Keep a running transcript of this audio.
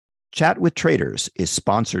Chat with Traders is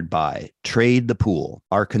sponsored by Trade the Pool.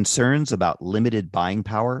 Are concerns about limited buying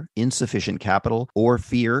power, insufficient capital, or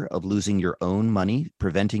fear of losing your own money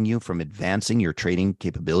preventing you from advancing your trading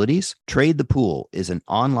capabilities? Trade the Pool is an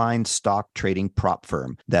online stock trading prop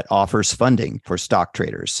firm that offers funding for stock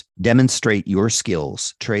traders. Demonstrate your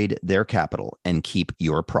skills, trade their capital, and keep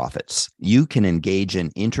your profits. You can engage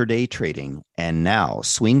in intraday trading and now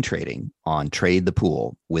swing trading on Trade the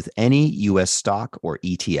Pool with any U.S. stock or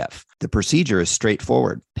ETF. The procedure is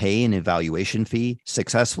straightforward. Pay an evaluation fee,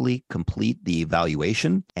 successfully complete the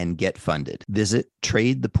evaluation, and get funded. Visit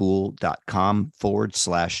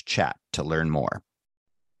tradethepool.com/chat to learn more.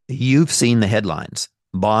 You've seen the headlines.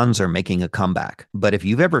 Bonds are making a comeback. But if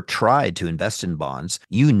you've ever tried to invest in bonds,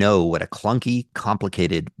 you know what a clunky,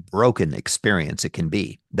 complicated, broken experience it can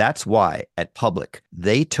be. That's why at Public,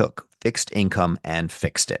 they took fixed income and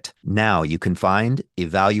fixed it. Now you can find,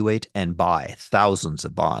 evaluate, and buy thousands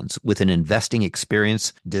of bonds with an investing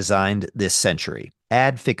experience designed this century.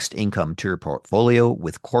 Add fixed income to your portfolio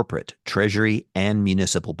with corporate, treasury, and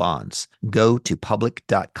municipal bonds. Go to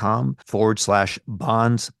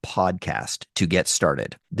public.com/bonds podcast to get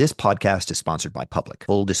started. This podcast is sponsored by Public.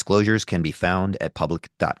 Full disclosures can be found at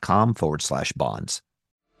public.com/bonds.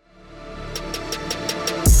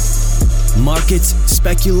 Markets,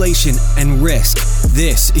 speculation, and risk.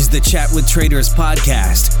 This is the Chat with Traders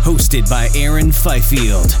podcast, hosted by Aaron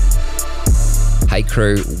Fifield. Hey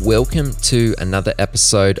crew, welcome to another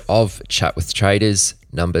episode of Chat with Traders,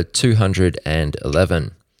 number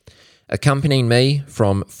 211. Accompanying me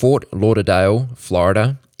from Fort Lauderdale,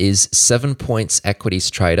 Florida, is 7 Points equities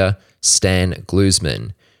trader Stan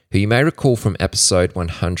Glusman, who you may recall from episode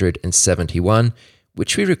 171,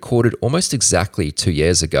 which we recorded almost exactly 2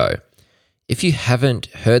 years ago. If you haven't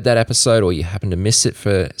heard that episode or you happen to miss it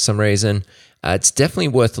for some reason, it's definitely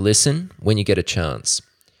worth a listen when you get a chance.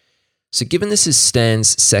 So given this is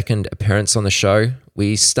Stan's second appearance on the show,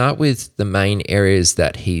 we start with the main areas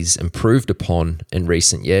that he's improved upon in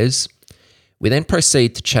recent years. We then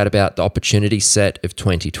proceed to chat about the opportunity set of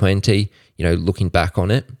 2020, looking back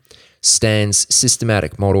on it, Stan's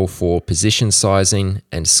systematic model for position sizing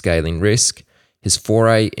and scaling risk, his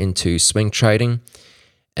foray into swing trading,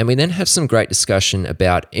 and we then have some great discussion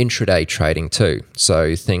about intraday trading too.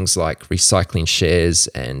 So things like recycling shares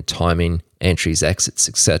and timing, entries, exits,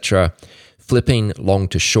 etc., flipping long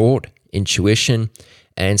to short, intuition,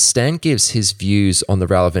 and Stan gives his views on the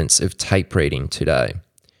relevance of tape reading today.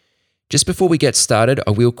 Just before we get started,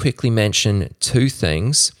 I will quickly mention two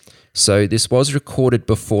things. So this was recorded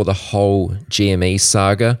before the whole GME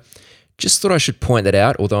saga. Just thought I should point that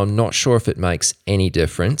out, although I'm not sure if it makes any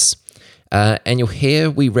difference. And you'll hear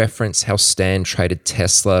we reference how Stan traded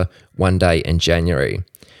Tesla one day in January.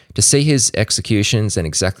 To see his executions and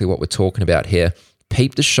exactly what we're talking about here,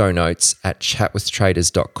 peep the show notes at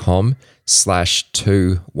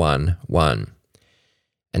chatwithtraders.com/211.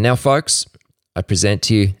 And now, folks, I present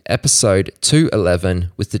to you episode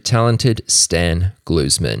 211 with the talented Stan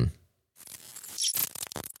Glusman.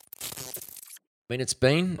 It's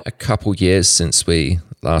been a couple years since we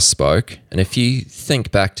last spoke, and if you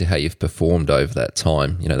think back to how you've performed over that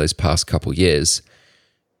time, those past couple years,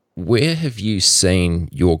 where have you seen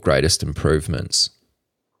your greatest improvements?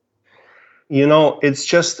 It's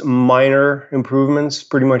just minor improvements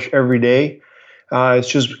pretty much every day. It's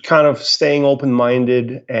just kind of staying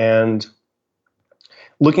open-minded and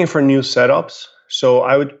looking for new setups. So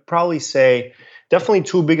I would probably say definitely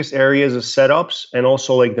two biggest areas of setups and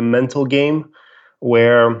also like the mental game,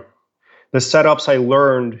 where the setups I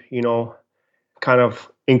learned, kind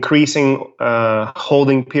of increasing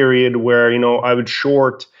holding period where, I would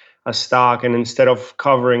short a stock, and instead of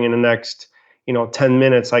covering in the next, 10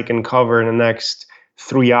 minutes, I can cover in the next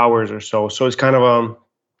 3 hours or so. So it's kind of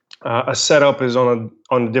a setup is on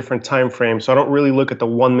a different time frame. So I don't really look at the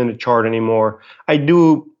 1 minute chart anymore. I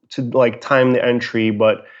do to like time the entry,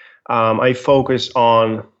 but I focus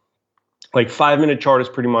on like 5 minute chart is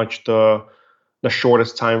pretty much the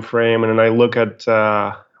shortest time frame, and then I look at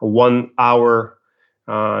a 1 hour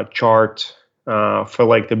chart for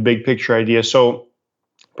like the big picture idea. So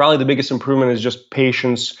probably the biggest improvement is just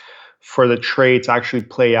patience for the trade to actually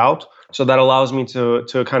play out. So that allows me to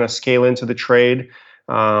kind of scale into the trade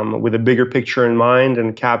with a bigger picture in mind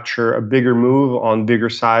and capture a bigger move on bigger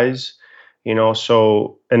size.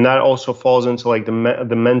 So, and that also falls into like the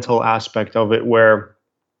mental aspect of it, where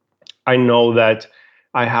I know that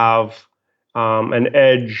I have an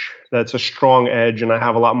edge that's a strong edge, and I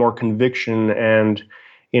have a lot more conviction. And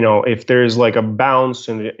if there's like a bounce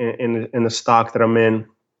in the stock that I'm in,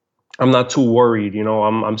 I'm not too worried.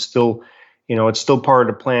 I'm still, it's still part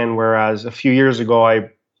of the plan. Whereas a few years ago, I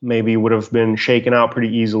maybe would have been shaken out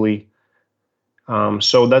pretty easily.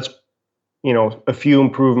 So that's, a few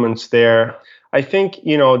improvements there. I think,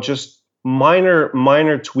 just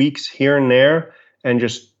minor tweaks here and there, and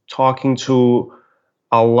just talking to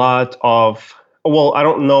a lot of, well, I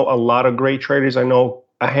don't know a lot of great traders. I know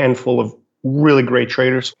a handful of really great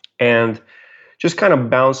traders, and just kind of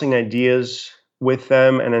bouncing ideas with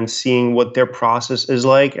them and then seeing what their process is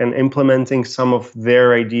like and implementing some of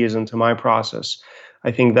their ideas into my process.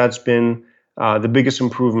 I think that's been the biggest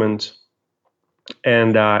improvement,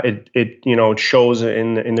 and it shows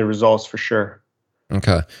in the results for sure.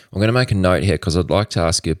 Okay, I'm going to make a note here because I'd like to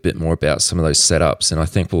ask you a bit more about some of those setups, and I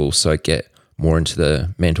think we'll also get more into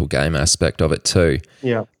the mental game aspect of it too.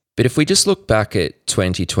 Yeah. But if we just look back at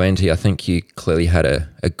 2020, I think you clearly had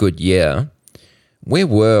a good year. Where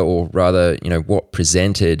were, or rather, what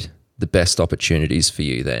presented the best opportunities for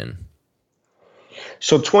you then?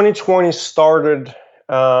 So 2020 started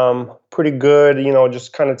pretty good,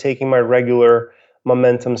 just kind of taking my regular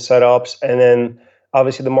momentum setups. And then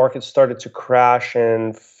obviously the market started to crash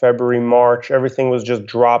in February, March. Everything was just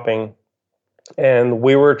dropping. And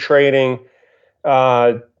we were trading,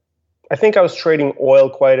 I think I was trading oil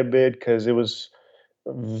quite a bit because it was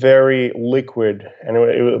very liquid, and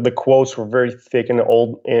the quotes were very thick in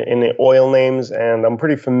the oil names, and I'm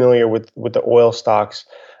pretty familiar with the oil stocks.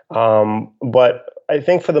 But I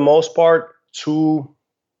think for the most part, two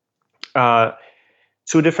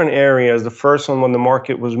different areas. The first one, when the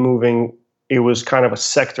market was moving, it was kind of a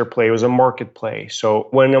sector play. It was a market play. So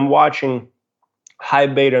when I'm watching high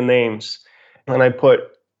beta names, and I put,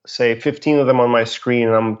 say, 15 of them on my screen,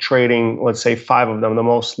 and I'm trading, let's say, 5 of them, the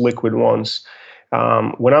most liquid ones.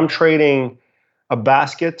 When I'm trading a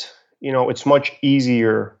basket, it's much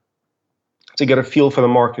easier to get a feel for the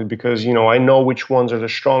market because, I know which ones are the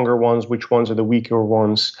stronger ones, which ones are the weaker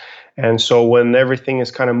ones. And so when everything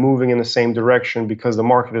is kind of moving in the same direction because the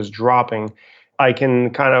market is dropping, I can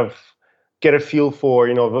kind of get a feel for,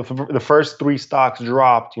 the first 3 stocks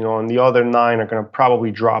dropped, and the other 9 are going to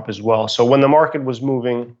probably drop as well. So when the market was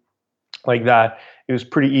moving like that, it was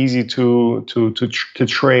pretty easy to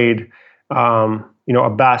trade a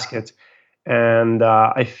basket. And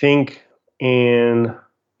I think in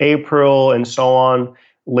April and so on,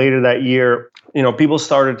 later that year, people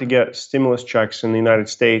started to get stimulus checks in the United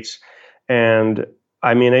States. And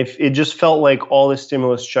I mean, it just felt like all the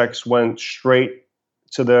stimulus checks went straight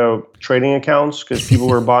to the trading accounts because people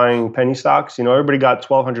were buying penny stocks. Everybody got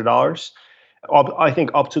 $1,200, I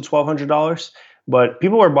think up to $1,200, but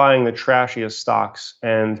people were buying the trashiest stocks.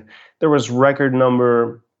 And there was record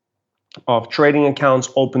number of trading accounts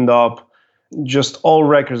opened up. Just all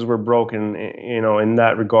records were broken, in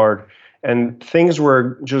that regard. And things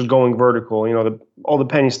were just going vertical. All the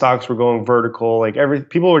penny stocks were going vertical. Like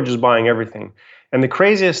people were just buying everything. And the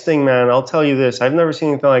craziest thing, man, I'll tell you this, I've never seen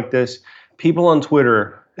anything like this. People on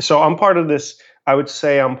Twitter. So I'm part of this, I would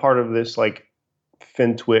say I'm part of this like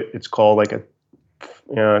FinTwit. It's called like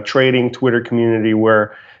a trading Twitter community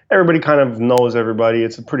where everybody kind of knows everybody.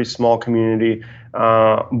 It's a pretty small community,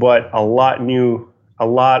 but a lot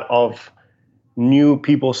of new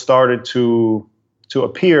people started to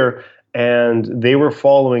appear, and they were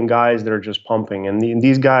following guys that are just pumping. And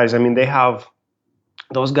these guys, I mean,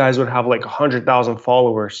 those guys would have like 100,000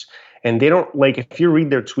 followers, and they don't, like, if you read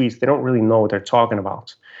their tweets, they don't really know what they're talking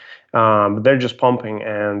about. But they're just pumping,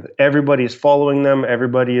 and everybody is following them.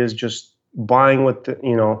 Everybody is just buying what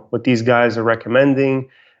these guys are recommending.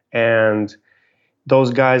 And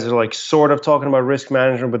those guys are like sort of talking about risk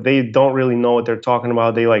management, but they don't really know what they're talking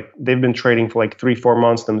about. They've been trading for like 3-4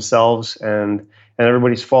 months themselves, and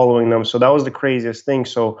everybody's following them. So that was the craziest thing.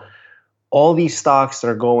 So all these stocks that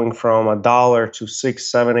are going from $1 to $6,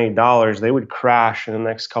 $7, $8, they would crash in the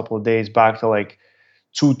next couple of days back to like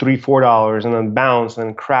 $2, $3, $4, and then bounce and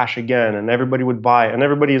then crash again. And everybody would buy, and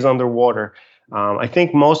everybody is underwater. I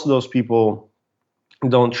think most of those people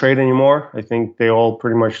don't trade anymore. I think they all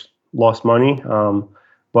pretty much lost money.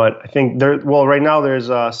 But I think right now there's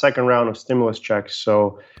a second round of stimulus checks,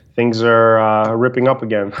 so things are ripping up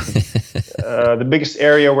again. The biggest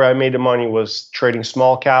area where I made the money was trading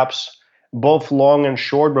small caps, both long and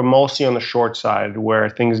short, but mostly on the short side where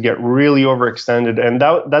things get really overextended. And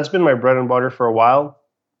that's been my bread and butter for a while.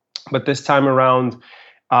 But this time around,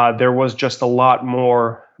 there was just a lot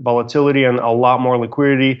more volatility and a lot more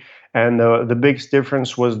liquidity. And the biggest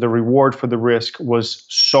difference was the reward for the risk was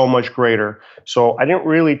so much greater. So I didn't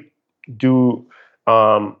really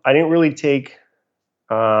take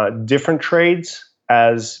different trades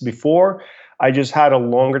as before. I just had a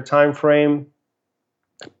longer time frame,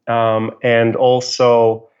 and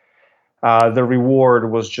also the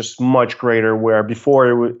reward was just much greater. Where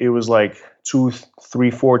before it was like 2,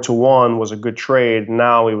 3, 4 to 1 was a good trade.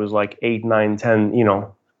 Now it was like 8, 9, 10,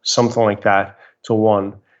 something like that to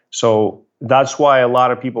 1. So that's why a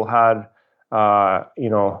lot of people had, a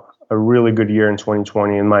really good year in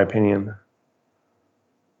 2020, in my opinion.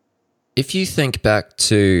 If you think back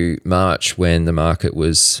to March when the market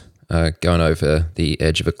was going over the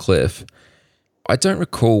edge of a cliff, I don't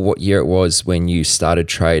recall what year it was when you started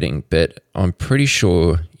trading, but I'm pretty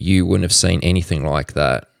sure you wouldn't have seen anything like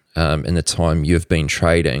that in the time you've been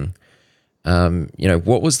trading.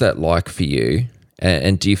 What was that like for you?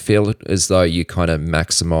 And do you feel as though you kind of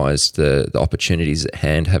maximized the opportunities at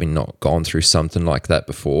hand, having not gone through something like that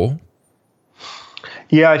before?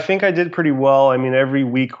 Yeah, I think I did pretty well. I mean,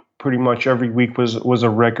 pretty much every week was a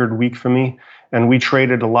record week for me, and we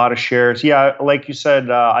traded a lot of shares. Yeah, like you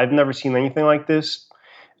said, I've never seen anything like this.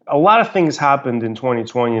 A lot of things happened in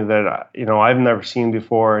 2020 that I've never seen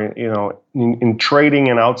before. In trading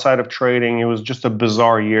and outside of trading, it was just a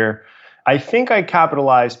bizarre year. I think I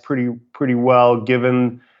capitalized pretty well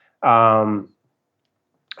given, my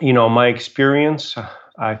experience.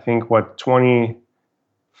 I think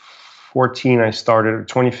 2015 I started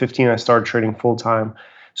trading full time.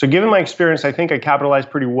 So given my experience, I think I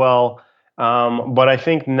capitalized pretty well. But I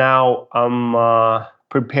think now I'm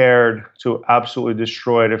prepared to absolutely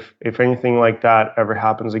destroy it if anything like that ever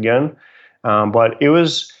happens again. But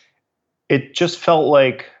it just felt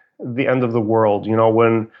like the end of the world,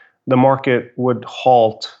 when the market would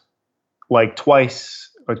halt like 2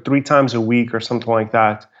 or 3 times a week or something like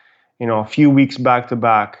that. A few weeks back to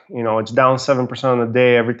back, it's down 7% on the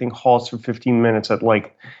day. Everything halts for 15 minutes at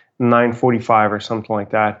like 9:45 or something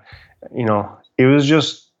like that. It was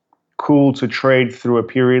just cool to trade through a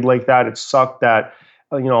period like that. It sucked that,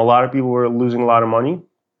 a lot of people were losing a lot of money.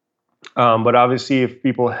 But obviously if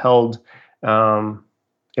people held,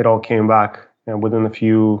 it all came back within a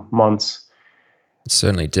few months. It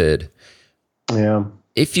certainly did. Yeah.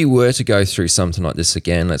 If you were to go through something like this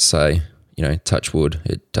again, let's say, touch wood,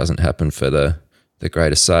 it doesn't happen for the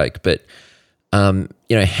greater sake, but,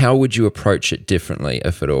 how would you approach it differently,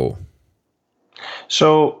 if at all?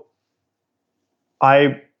 So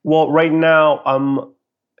right now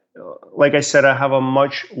like I said, I have a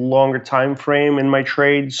much longer time frame in my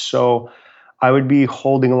trades. So I would be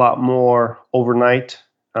holding a lot more overnight.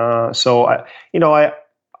 So I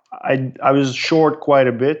was short quite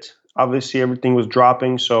a bit. Obviously, everything was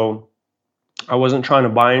dropping, so I wasn't trying to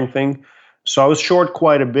buy anything. So I was short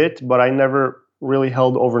quite a bit, but I never really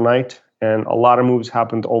held overnight, and a lot of moves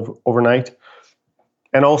happened overnight.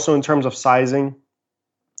 And also in terms of sizing,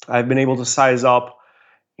 I've been able to size up.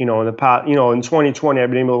 In the past, in 2020, I've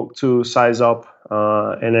been able to size up,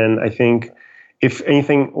 and then I think if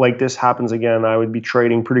anything like this happens again, I would be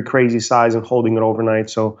trading pretty crazy size and holding it overnight.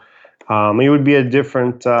 So. It would be a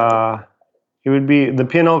different. It would be the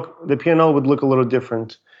P&L. The P&L would look a little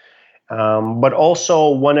different. But also,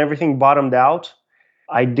 when everything bottomed out,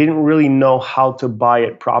 I didn't really know how to buy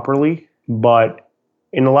it properly. But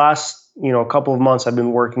in the last, couple of months, I've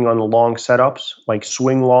been working on the long setups, like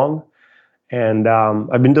swing long, and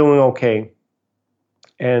I've been doing okay.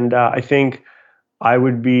 And I think I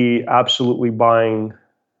would be absolutely buying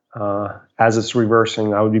as it's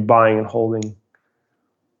reversing. I would be buying and holding.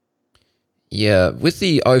 Yeah, with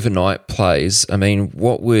the overnight plays, I mean,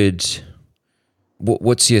 what's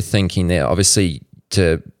your thinking there? Obviously,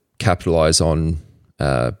 to capitalize on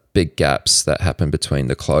big gaps that happen between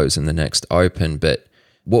the close and the next open, but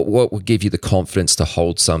what would give you the confidence to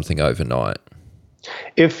hold something overnight?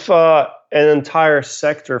 If an entire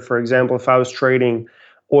sector, for example, if I was trading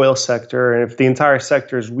oil sector, and if the entire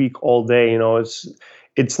sector is weak all day,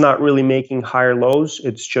 it's not really making higher lows.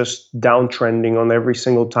 It's just downtrending on every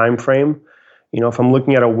single time frame. If I'm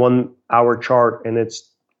looking at a 1 hour chart and it's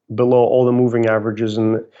below all the moving averages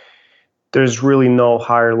and there's really no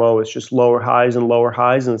higher low, it's just lower highs and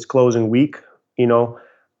it's closing weak.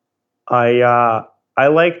 I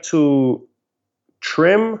like to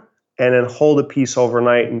trim and then hold a piece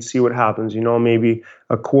overnight and see what happens, maybe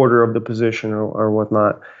a quarter of the position or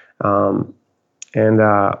whatnot. And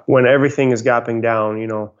when everything is gapping down,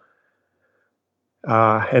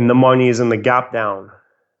 and the money is in the gap down,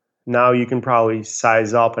 now you can probably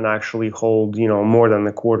size up and actually hold, more than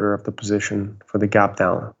a quarter of the position for the gap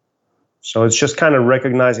down. So it's just kind of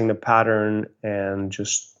recognizing the pattern and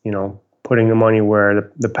just, putting the money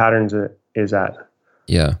where the pattern is at.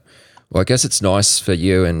 Yeah. Well, I guess it's nice for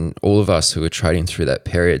you and all of us who are trading through that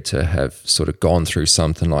period to have sort of gone through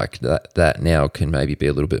something like that now can maybe be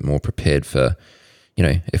a little bit more prepared for,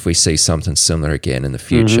 if we see something similar again in the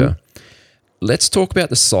future. let's talk about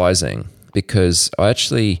the sizing, because I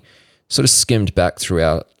actually sort of skimmed back through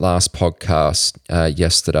our last podcast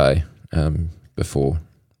yesterday before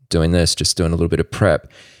doing this, just doing a little bit of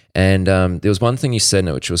prep. And there was one thing you said in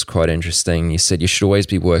it which was quite interesting. You said you should always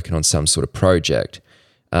be working on some sort of project.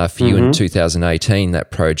 For you in 2018,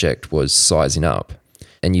 that project was sizing up.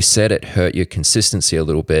 And you said it hurt your consistency a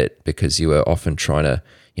little bit because you were often trying to,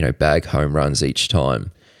 bag home runs each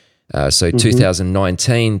time. So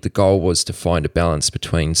 2019, the goal was to find a balance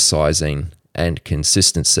between sizing and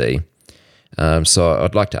consistency. So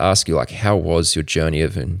I'd like to ask you, how was your journey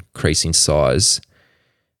of increasing size?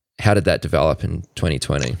 How did that develop in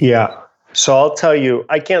 2020? Yeah. So I'll tell you,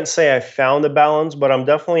 I can't say I found a balance, but I'm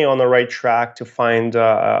definitely on the right track to find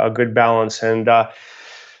a good balance. And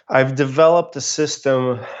I've developed a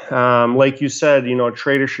system, like you said, a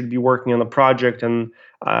trader should be working on the project. And,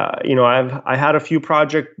 I had a few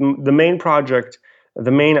projects. The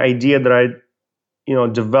main idea that I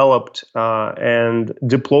developed and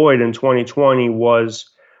deployed in 2020 was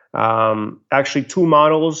actually two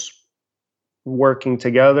models working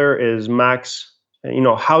together is max.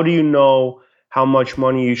 How do you know how much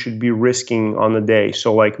money you should be risking on the day?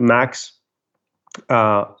 So like max,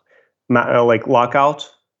 like lockout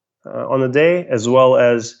on the day, as well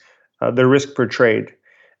as the risk per trade.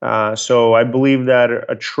 So I believe that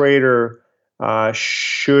a trader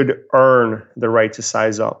should earn the right to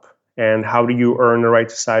size up. And how do you earn the right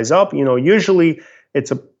to size up? Usually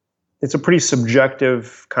it's a pretty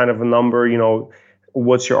subjective kind of a number.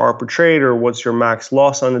 What's your R per trade or what's your max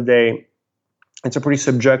loss on the day? It's a pretty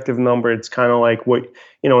subjective number. It's kind of like what,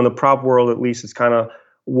 in the prop world, at least, it's kind of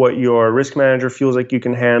what your risk manager feels like you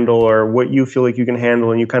can handle or what you feel like you can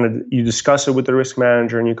handle. And you discuss it with the risk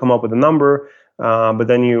manager and you come up with a number. But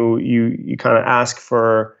then you kind of ask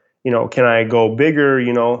for, can I go bigger,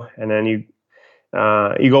 and then you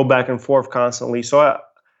go back and forth constantly. So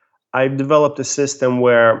I've developed a system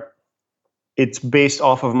where it's based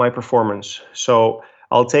off of my performance. So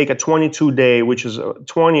I'll take a 22-day, which is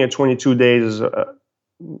 20 or 22 days is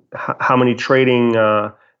how many trading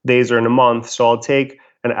days are in a month. So I'll take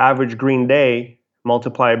an average green day,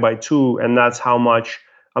 multiply it by 2, and that's how much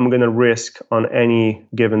I'm going to risk on any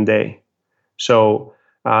given day. So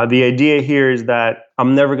the idea here is that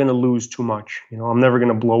I'm never going to lose too much. I'm never going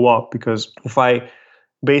to blow up, because if I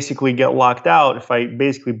basically get locked out, if I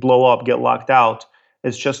basically blow up, get locked out,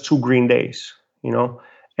 it's just 2 green days,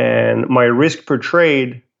 and my risk per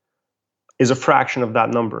trade is a fraction of that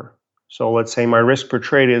number. So let's say my risk per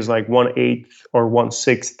trade is like 1/8 or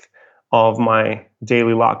 1/6 of my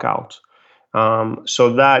daily lockout.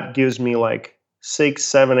 So that gives me like 6,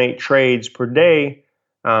 7, 8 trades per day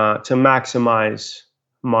to maximize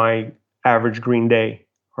my average green day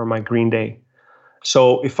or my green day.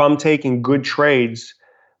 So if I'm taking good trades,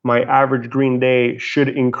 my average green day should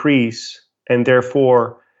increase, and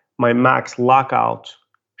therefore my max lockout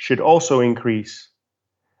should also increase.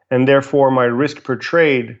 And therefore my risk per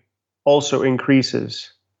trade also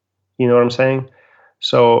increases. You know what I'm saying?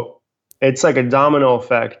 So it's like a domino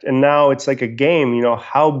effect. And now it's like a game,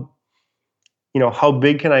 how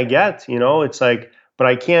big can I get? It's like, but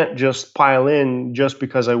I can't just pile in just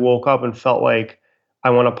because I woke up and felt like I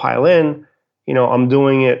want to pile in. I'm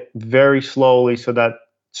doing it very slowly so that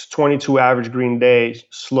 22 average green day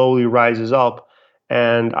slowly rises up.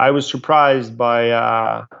 And I was surprised by,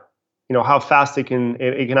 how fast it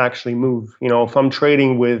can actually move. If I'm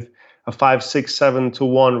trading with a 5, 6, 7 to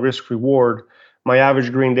 1 risk reward, my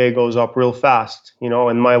average green day goes up real fast,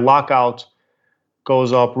 and my lockout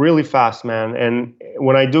goes up really fast, man. And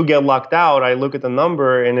when I do get locked out, I look at the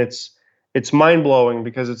number and it's mind blowing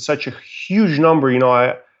because it's such a huge number.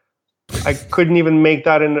 I couldn't even make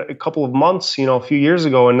that in a couple of months, a few years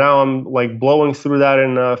ago. And now I'm like blowing through that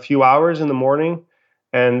in a few hours in the morning.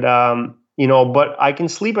 And, but I can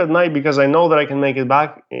sleep at night because I know that I can make it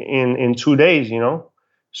back in 2 days,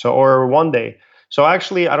 or 1 day. So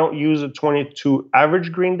actually, I don't use a 22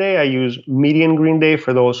 average green day. I use median green day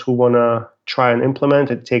for those who want to try and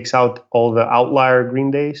implement. It takes out all the outlier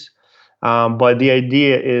green days. But the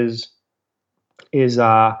idea is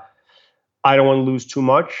I don't want to lose too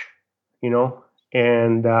much,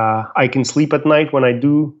 and I can sleep at night when I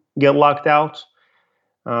do get locked out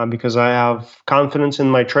because I have confidence in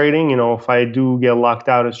my trading. If I do get locked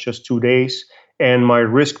out, it's just 2 days. And my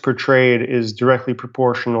risk per trade is directly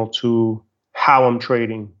proportional to how I'm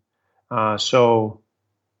trading. So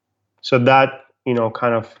that,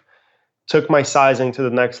 kind of took my sizing to the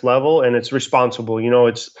next level, and it's responsible.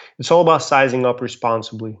 It's all about sizing up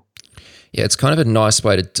responsibly. Yeah, it's kind of a nice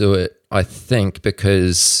way to do it, I think,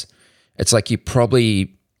 because it's like you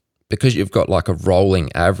probably because you've got like a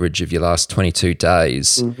rolling average of your last 22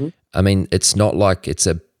 days, I mean, it's not like it's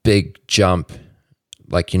a big jump,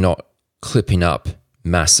 like you're not clipping up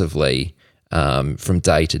massively from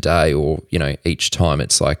day to day, or, you know, each time.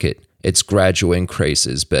 It's like it's gradual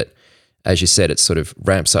increases, but as you said, it sort of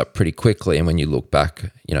ramps up pretty quickly. And when you look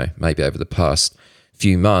back, you know, maybe over the past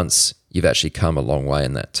few months, you've actually come a long way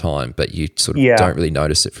in that time, but you sort of don't really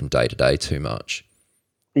notice it from day to day too much.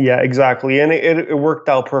 Yeah, exactly. And it worked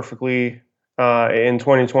out perfectly in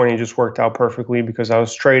 2020. It just worked out perfectly because I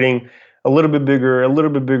was trading a little bit bigger,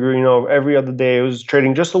 you know, every other day. I was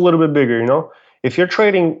trading just a little bit bigger, you know. If you're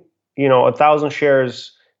trading, you know, 1,000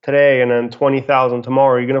 shares today and then 20,000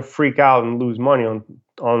 tomorrow, you're going to freak out and lose money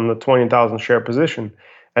on the 20,000 share position.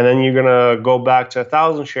 And then you're going to go back to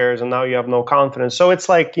 1,000 shares and now you have no confidence. So it's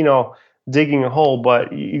like, you know, digging a hole,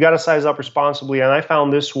 but you got to size up responsibly. And I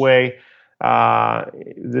found this way,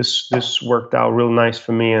 this worked out real nice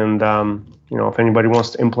for me. And, you know, if anybody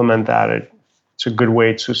wants to implement that, it's a good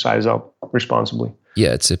way to size up responsibly.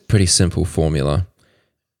 Yeah, it's a pretty simple formula.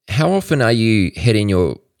 How often are you hitting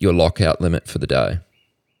your lockout limit for the day?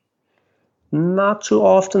 Not too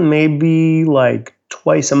often, maybe like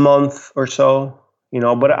twice a month or so, you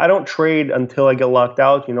know, but I don't trade until I get locked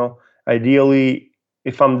out, you know. Ideally,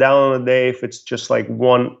 if I'm down on a day, if it's just like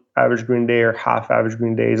one average green day or half average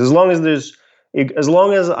green days, as long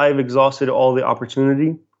as I've exhausted all the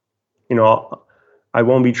opportunity, you know, I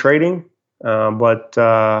won't be trading, but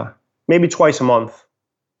maybe twice a month.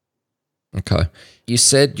 Okay. You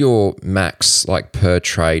said your max, like, per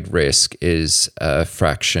trade risk is a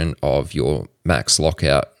fraction of your max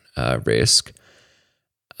lockout risk.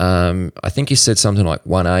 I think you said something like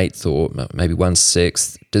 1/8 or maybe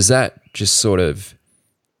 1/6. Does that just sort of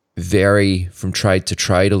vary from trade to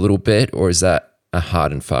trade a little bit, or is that a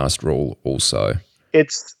hard and fast rule also?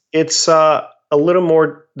 It's a little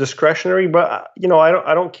more discretionary, but you know,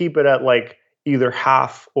 I don't keep it at like either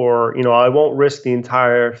half or, you know, I won't risk the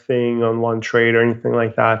entire thing on one trade or anything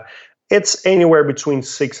like that. It's anywhere between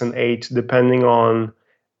 6 and 8, depending on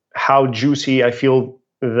how juicy I feel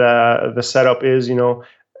the setup is. You know,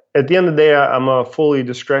 at the end of the day, I'm a fully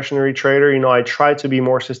discretionary trader. You know, I try to be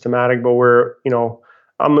more systematic, but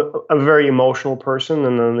I'm a very emotional person.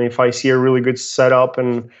 And then if I see a really good setup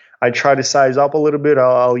and I try to size up a little bit,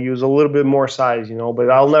 I'll use a little bit more size, you know,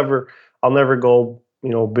 but I'll never go,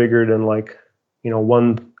 you know, bigger than like, you know,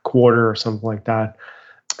 1/4 or something like that.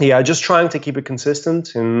 Yeah, just trying to keep it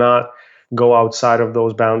consistent and not go outside of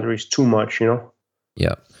those boundaries too much, you know?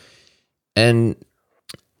 Yeah. And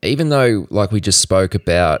even though, like we just spoke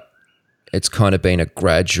about, it's kind of been a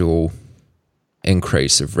gradual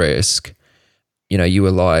increase of risk, you know, you were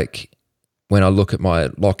like, when I look at my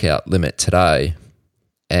lockout limit today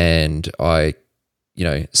and I, you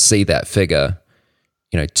know, see that figure,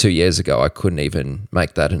 you know, 2 years ago, I couldn't even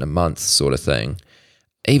make that in a month sort of thing.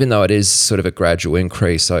 Even though it is sort of a gradual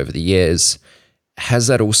increase over the years, has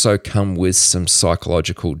that also come with some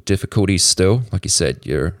psychological difficulties still? Like you said,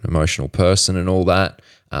 you're an emotional person and all that,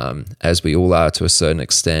 as we all are to a certain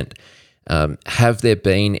extent. Have there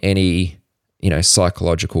been any, you know,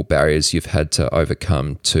 psychological barriers you've had to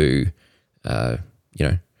overcome to, you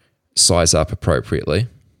know, size up appropriately?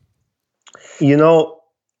 You know,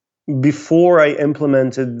 before I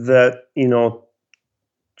implemented that, you know,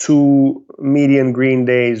 2 median green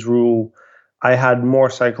days rule, I had more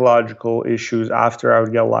psychological issues after I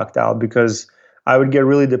would get locked out because I would get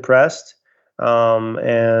really depressed.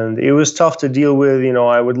 And it was tough to deal with. You know,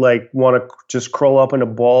 I would like want to just curl up in a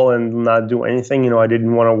ball and not do anything. You know, I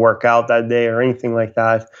didn't want to work out that day or anything like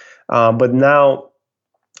that. But now,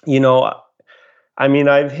 you know, I mean,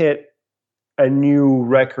 I've hit a new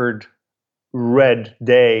record red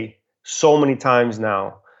day so many times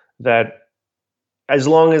now that as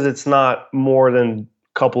long as it's not more than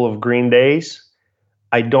a couple of green days,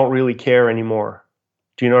 I don't really care anymore.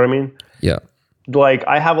 Do you know what I mean? Yeah. Like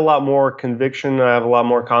I have a lot more conviction. I have a lot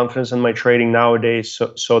more confidence in my trading nowadays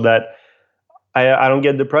so that I don't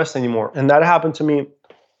get depressed anymore. And that happened to me.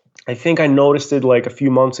 I think I noticed it like a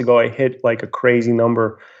few months ago. I hit like a crazy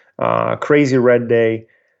number, crazy red day.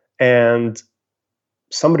 And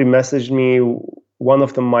somebody messaged me, one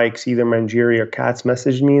of the mics, either Manjiri or Katz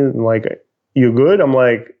messaged me like, "You good?" I'm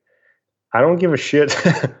like, I don't give a shit.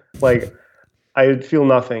 Like I feel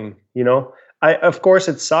nothing, you know? Of course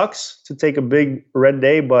it sucks to take a big red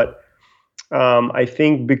day, but I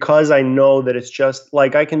think because I know that it's just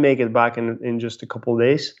like I can make it back in just a couple of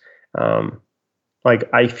days, like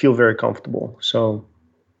I feel very comfortable. So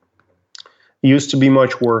it used to be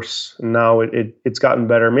much worse, and now it's gotten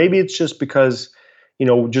better. Maybe it's just because, you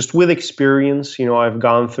know, just with experience, you know, I've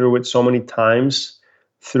gone through it so many times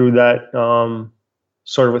through that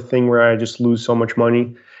sort of a thing where I just lose so much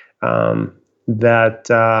money that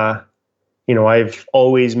I've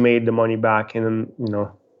always made the money back in a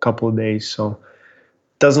couple of days. So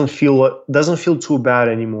doesn't feel too bad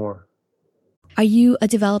anymore. Are you a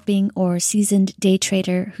developing or seasoned day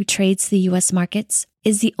trader who trades the U.S. markets?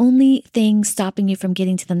 Is the only thing stopping you from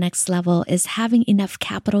getting to the next level is having enough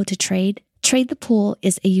capital to trade? Trade the Pool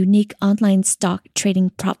is a unique online stock trading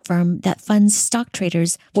prop firm that funds stock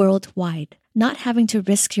traders worldwide. Not having to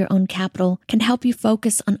risk your own capital can help you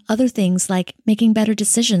focus on other things like making better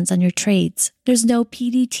decisions on your trades. There's no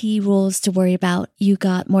PDT rules to worry about. You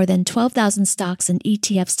got more than 12,000 stocks and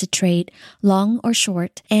ETFs to trade, long or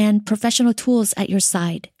short, and professional tools at your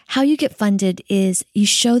side. How you get funded is you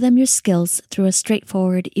show them your skills through a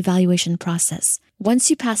straightforward evaluation process. Once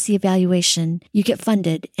you pass the evaluation, you get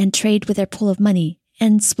funded and trade with their pool of money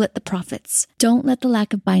and split the profits. Don't let the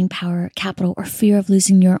lack of buying power, capital, or fear of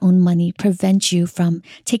losing your own money prevent you from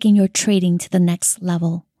taking your trading to the next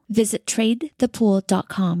level. Visit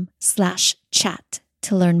tradethepool.com/chat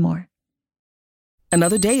to learn more.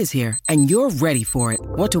 Another day is here, and you're ready for it.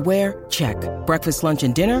 What to wear? Check. Breakfast, lunch,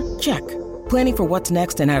 and dinner? Check. Planning for what's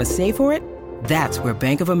next and how to save for it? That's where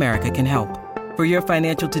Bank of America can help. For your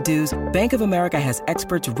financial to-dos, Bank of America has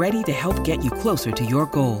experts ready to help get you closer to your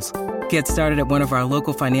goals. Get started at one of our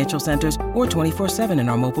local financial centers or 24/7 in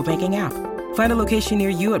our mobile banking app. Find a location near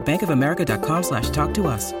you at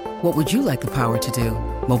bankofamerica.com/talktous. What would you like the power to do?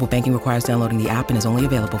 Mobile banking requires downloading the app and is only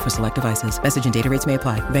available for select devices. Message and data rates may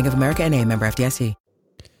apply. Bank of America NA, member FDIC.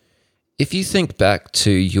 If you think back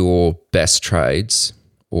to your best trades,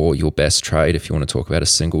 or your best trade, if you want to talk about a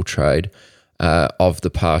single trade of the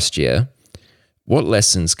past year, what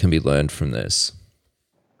lessons can be learned from this?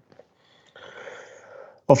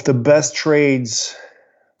 Of the best trades,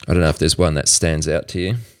 I don't know if there's one that stands out to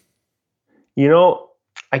you.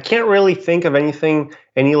 I can't really think of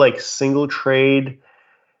any like single trade,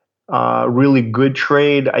 really good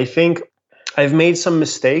trade. I think I've made some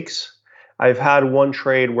mistakes. I've had one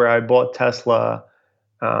trade where I bought Tesla.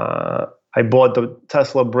 I bought the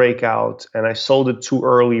Tesla breakout and I sold it too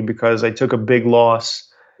early because I took a big loss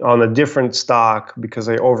on a different stock because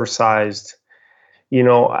I oversized.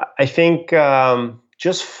 I think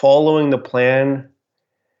just following the plan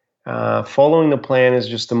is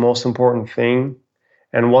just the most important thing.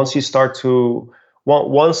 And once I start to,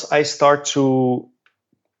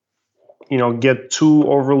 get too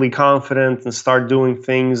overly confident and start doing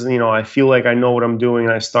things, I feel like I know what I'm doing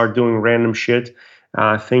and I start doing random shit,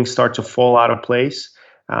 things start to fall out of place.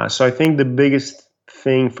 So I think the biggest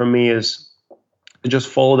thing for me is to just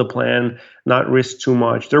follow the plan, not risk too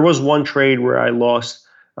much. There was one trade where I lost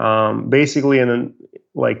basically in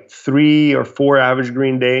like 3 or 4 average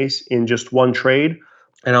green days in just one trade.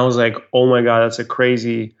 And I was like, oh my God, that's a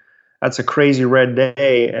crazy red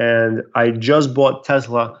day. And I just bought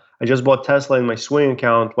Tesla. In my swing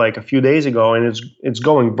account like a few days ago, and it's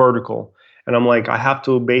going vertical. And I'm like, I have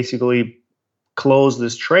to basically close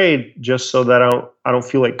this trade just so that I don't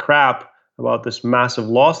feel like crap about this massive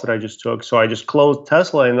loss that I just took. So I just closed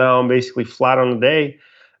Tesla, and now I'm basically flat on the day.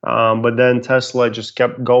 But then Tesla just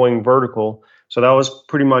kept going vertical. So that was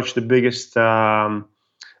pretty much the biggest error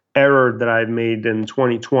that I've made in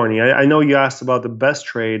 2020. I know you asked about the best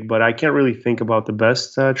trade, but I can't really think about the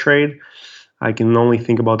best trade. I can only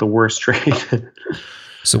think about the worst trade.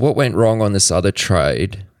 So what went wrong on this other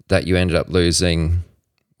trade that you ended up losing?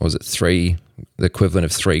 Was it the equivalent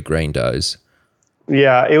of 3 green days?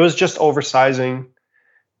 Yeah, it was just oversizing.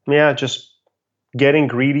 Yeah, just getting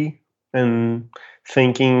greedy and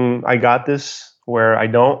thinking I got this where I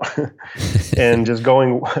don't, and just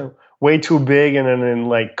going way too big. And then in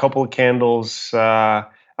like a couple of candles,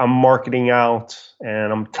 I'm marketing out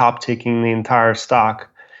and I'm top taking the entire stock,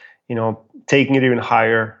 taking it even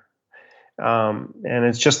higher. And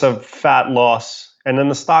it's just a fat loss. And then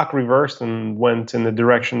the stock reversed and went in the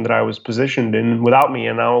direction that I was positioned in without me.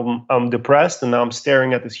 And now I'm depressed, and now I'm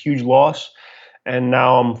staring at this huge loss. And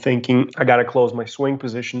now I'm thinking I got to close my swing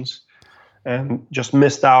positions, and just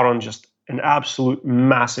missed out on just an absolute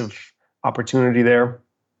massive opportunity there.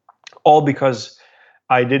 All because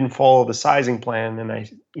I didn't follow the sizing plan and I,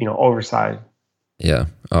 oversized. Yeah.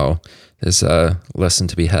 Oh, there's a lesson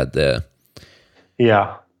to be had there.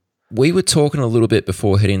 Yeah. We were talking a little bit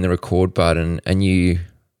before hitting the record button, and you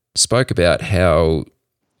spoke about how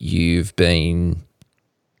you've been,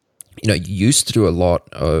 you used to do a lot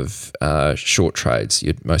of short trades.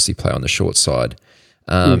 You'd mostly play on the short side.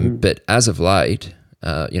 But as of late,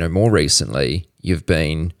 more recently, you've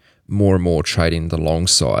been more and more trading the long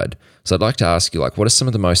side. So I'd like to ask you, what are some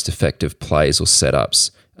of the most effective plays or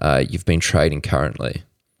setups you've been trading currently?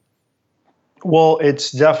 Well,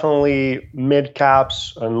 it's definitely mid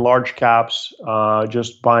caps and large caps,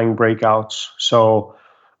 just buying breakouts. So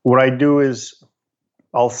what I do is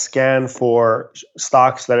I'll scan for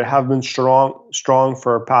stocks that have been strong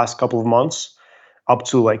for past couple of months, up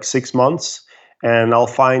to like 6 months. And I'll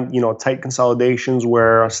find, tight consolidations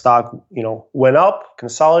where a stock, went up,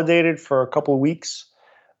 consolidated for a couple of weeks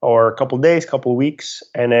or a couple of days, couple of weeks,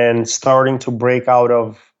 and then starting to break out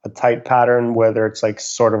of a tight pattern, whether it's like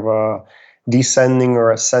sort of a descending or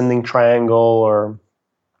ascending triangle or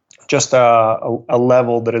just a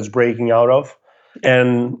level that it's breaking out of.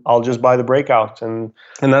 And I'll just buy the breakout. And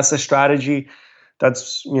that's the strategy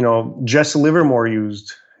that's, Jesse Livermore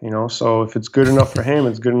used. So if it's good enough for him,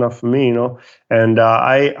 it's good enough for me, And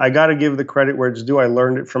I got to give the credit where it's due. I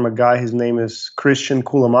learned it from a guy. His name is Christian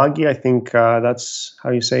Koulamagi. I think that's how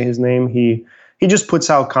you say his name. He just puts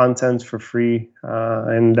out content for free.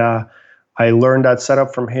 And I learned that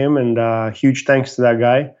setup from him. And huge thanks to that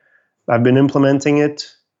guy. I've been implementing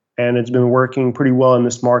it, and it's been working pretty well in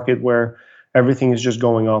this market where everything is just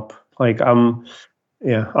going up. Like I'm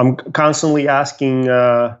constantly asking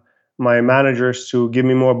my managers to give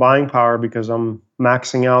me more buying power because I'm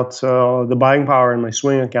maxing out the buying power in my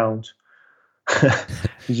swing account.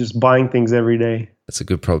 He's just buying things every day. That's a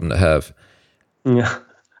good problem to have. Yeah.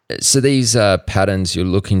 So these patterns you're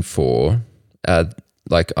looking for,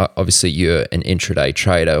 obviously you're an intraday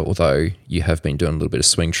trader, although you have been doing a little bit of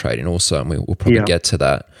swing trading also, and we'll probably get to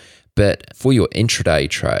that. But for your intraday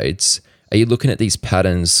trades, are you looking at these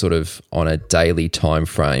patterns sort of on a daily time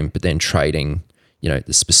frame, but then trading,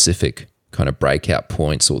 the specific kind of breakout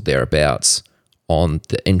points or thereabouts on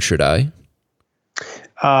the intraday?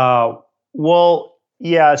 Well,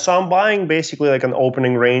 yeah. So I'm buying basically like an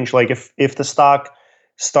opening range. Like if the stock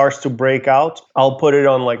starts to break out, I'll put it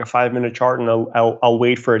on like a 5-minute chart, and I'll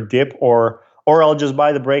wait for a dip, or I'll just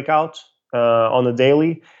buy the breakout on the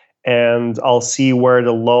daily, and I'll see where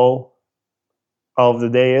the low of the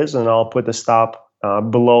day is, and I'll put the stop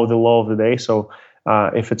below the low of the day. So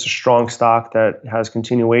if it's a strong stock that has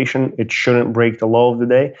continuation, it shouldn't break the low of the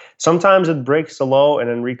day. Sometimes it breaks the low and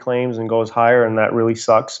then reclaims and goes higher, and that really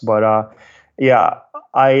sucks. But I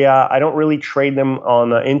don't really trade them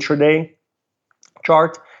on an intraday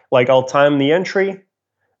chart. Like I'll time the entry,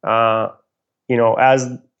 as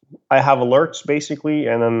I have alerts basically,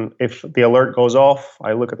 and then if the alert goes off,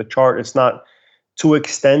 I look at the chart. It's not too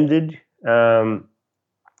extended. I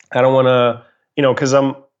don't want to, because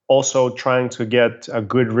I'm also trying to get a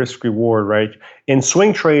good risk reward, right? In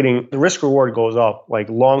swing trading, the risk reward goes up. Like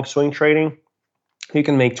long swing trading, you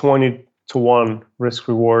can make 20-1 risk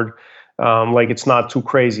reward. Like it's not too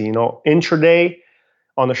crazy, Intraday,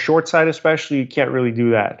 on the short side especially, you can't really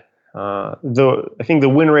do that. I think the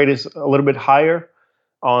win rate is a little bit higher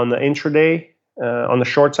on the intraday. On the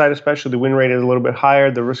short side especially, the win rate is a little bit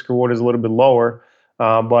higher. The risk reward is a little bit lower.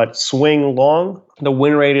 But swing long, the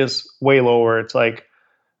win rate is way lower. It's like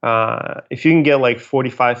if you can get like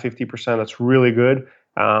 45-50%, that's really good.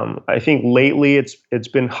 I think lately it's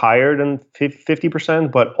been higher than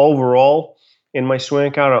 50%, but overall in my swing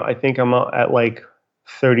account, I think I'm at like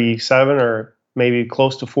 37 or maybe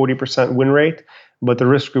close to 40% win rate. But the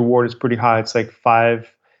risk reward is pretty high. It's like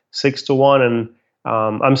 5-6-1, and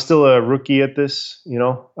I'm still a rookie at this.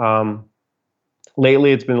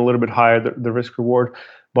 Lately, it's been a little bit higher, the risk reward.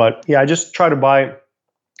 But yeah, I just try to buy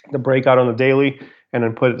the breakout on the daily and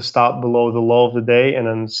then put the stop below the low of the day, and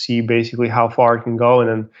then see basically how far it can go,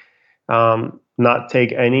 and then not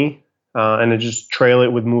take any, and then just trail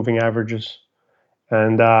it with moving averages.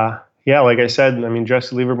 And like I said,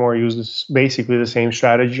 Jesse Livermore uses basically the same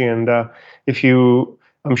strategy. And I'm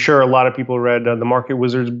sure a lot of people read the Market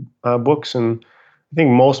Wizards books, and I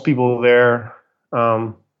think most people there,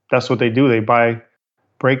 that's what they do. They buy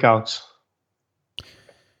breakouts.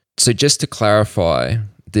 So just to clarify,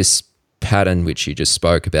 this pattern which you just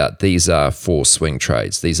spoke about, these are for swing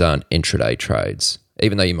trades. These aren't intraday trades,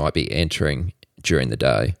 even though you might be entering during the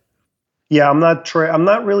day. Yeah, I'm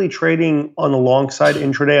not really trading on the long side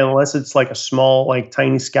intraday unless it's like a small, like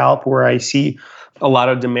tiny scalp where I see a lot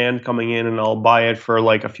of demand coming in and I'll buy it for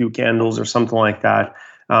like a few candles or something like that.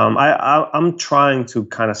 I'm trying to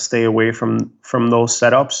kind of stay away from those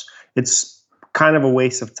setups. It's kind of a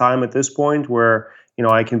waste of time at this point where,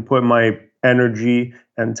 I can put my energy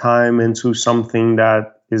and time into something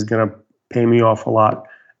that is going to pay me off a lot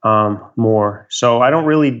more. So I don't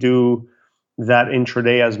really do that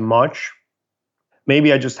intraday as much.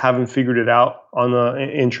 Maybe I just haven't figured it out on the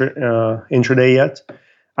intraday yet.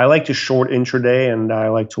 I like to short intraday and I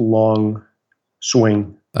like to long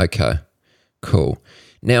swing. Okay, cool.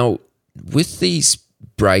 Now, with these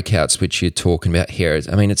breakouts, which you're talking about here,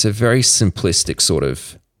 I mean, it's a very simplistic sort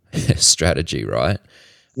of strategy, right?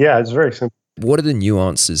 Yeah, it's very simple. What are the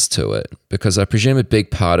nuances to it? Because I presume a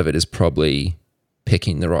big part of it is probably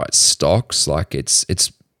picking the right stocks. Like it's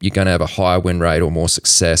you're going to have a higher win rate or more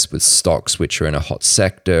success with stocks which are in a hot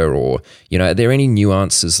sector, or, you know, are there any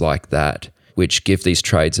nuances like that which give these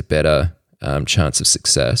trades a better chance of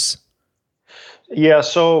success? Yeah,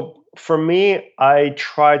 so for me, I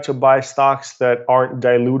try to buy stocks that aren't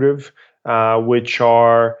dilutive, which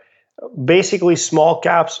are basically small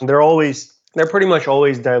caps. They're pretty much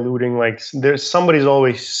always diluting. Like somebody's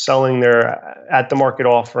always selling their at the market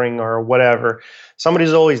offering or whatever.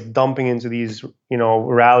 Somebody's always dumping into these,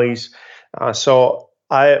 rallies. So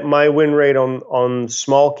my win rate on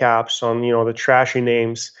small caps, on the trashy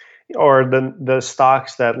names, or the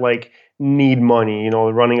stocks that like need money,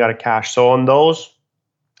 running out of cash. So on those,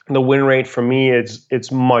 the win rate for me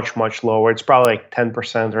it's much, much lower. It's probably like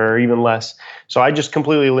 10% or even less. So I just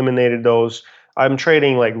completely eliminated those. I'm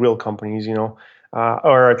trading like real companies,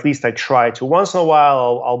 or at least I try to. Once in a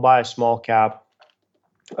while, I'll buy a small cap.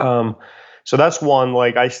 So that's one.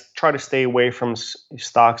 Like I try to stay away from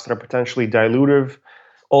stocks that are potentially dilutive.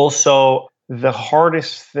 Also, the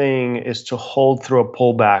hardest thing is to hold through a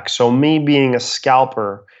pullback. So me being a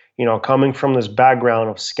scalper, coming from this background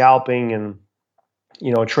of scalping and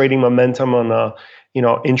trading momentum on a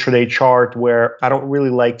intraday chart, where I don't really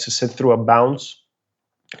like to sit through a bounce.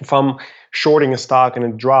 If I'm shorting a stock and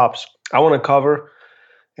it drops, I want to cover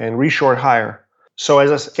and reshort higher. So as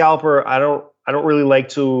a scalper, I don't really like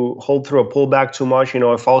to hold through a pullback too much.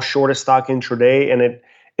 If I'll short a stock intraday and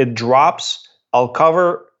it drops, I'll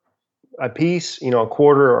cover a piece, a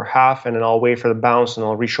quarter or half, and then I'll wait for the bounce and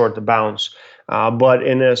I'll reshort the bounce. But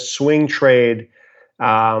in a swing trade,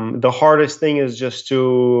 the hardest thing is just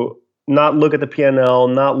to not look at the P&L,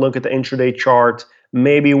 not look at the intraday chart,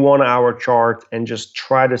 maybe 1 hour chart, and just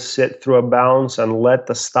try to sit through a bounce and let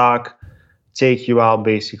the stock take you out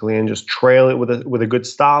basically, and just trail it with a good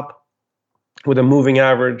stop, with a moving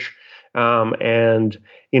average. And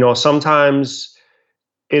sometimes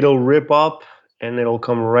it'll rip up and it'll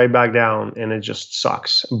come right back down and it just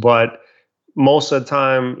sucks. But most of the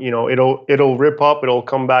time, it'll rip up, it'll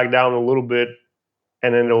come back down a little bit,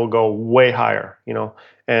 and then it'll go way higher,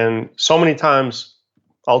 And so many times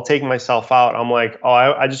I'll take myself out. I'm like,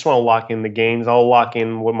 I just want to lock in the gains. I'll lock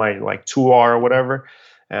in with my like 2R or whatever.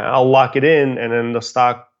 I'll lock it in, and then the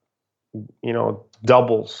stock,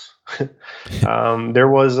 doubles. There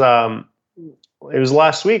was, it was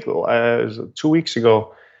last week, it was 2 weeks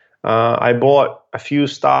ago. I bought a few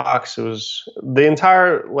stocks. It was the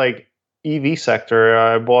entire like EV sector.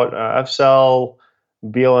 I bought FCell,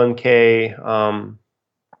 BLNK,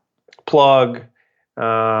 Plug,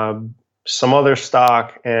 some other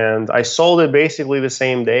stock, and I sold it basically the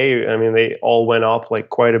same day. I mean, they all went up like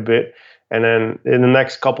quite a bit, and then in the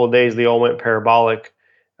next couple of days, they all went parabolic.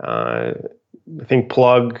 I think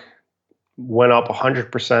Plug went up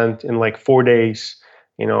 100% in like 4 days.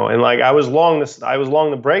 And like I was long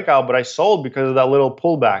the breakout, but I sold because of that little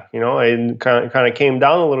pullback. It kind of came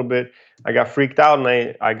down a little bit. I got freaked out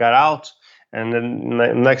and I got out. And then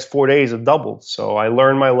the next 4 days it doubled. So I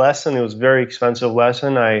learned my lesson. It was a very expensive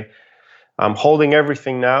lesson. I'm holding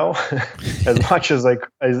everything now as much as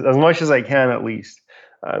I can, at least.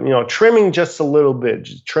 Trimming just a little bit,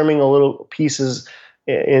 just trimming a little pieces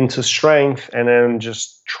into strength, and then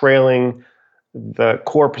just trailing the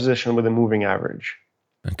core position with a moving average.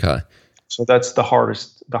 Okay. So that's the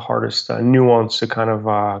hardest nuance to kind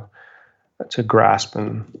of to grasp.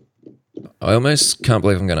 And I almost can't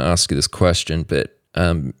believe I'm going to ask you this question, but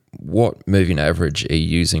what moving average are you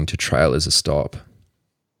using to trail as a stop?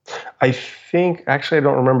 I think, actually, I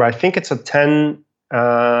don't remember. I think it's a 10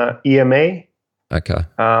 EMA. Okay.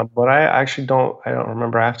 But I don't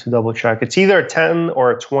remember. I have to double check. It's either a 10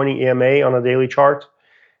 or a 20 EMA on a daily chart.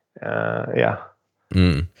 Yeah.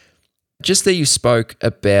 Just that you spoke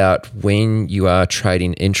about when you are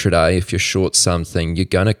trading intraday, if you're short something,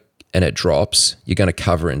 and it drops, you're going to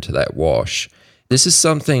cover into that wash. This is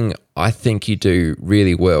something I think you do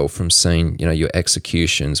really well from seeing, your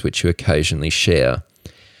executions, which you occasionally share.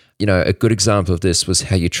 A good example of this was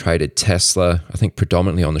how you traded Tesla, I think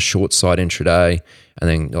predominantly on the short side intraday, and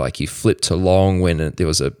then like you flipped to long when there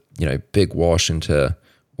was a, big wash into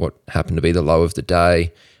what happened to be the low of the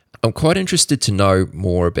day. I'm quite interested to know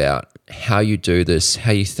more about how you do this,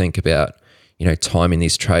 how you think about, timing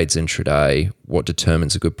these trades intraday, what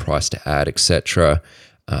determines a good price to add, etc.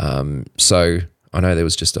 So I know there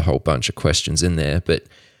was just a whole bunch of questions in there, but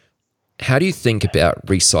how do you think about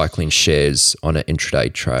recycling shares on an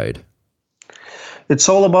intraday trade? It's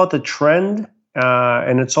all about the trend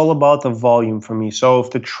and it's all about the volume for me. So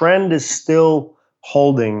if the trend is still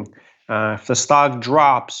holding, if the stock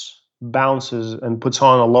drops, bounces, and puts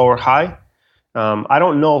on a lower high, I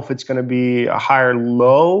don't know if it's going to be a higher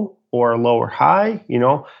low or a lower high,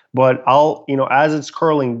 but I'll, as it's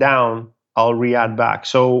curling down, I'll re-add back.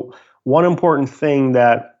 So one important thing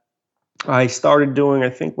that I started doing, I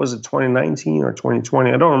think, was it 2019 or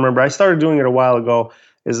 2020? I don't remember. I started doing it a while ago.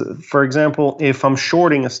 Is, for example, if I'm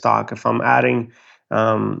shorting a stock, if I'm adding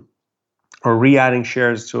or re-adding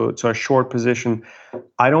shares to a short position,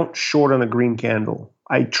 I don't short on a green candle.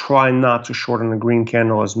 I try not to short on a green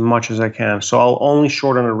candle as much as I can. So I'll only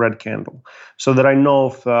short on a red candle, so that I know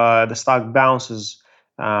if the stock bounces,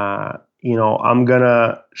 I'm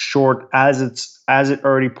gonna short as it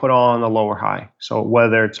already put on a lower high. So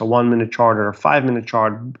whether it's a 1 minute chart or a 5 minute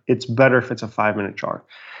chart, it's better if it's a 5 minute chart.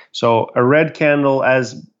 So a red candle,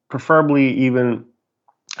 as preferably even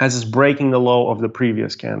as it's breaking the low of the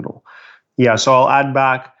previous candle. Yeah, so I'll add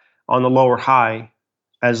back on the lower high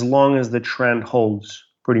as long as the trend holds,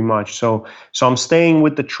 pretty much. So I'm staying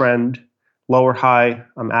with the trend, lower high,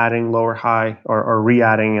 I'm adding lower high, or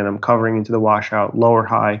re-adding, and I'm covering into the washout, lower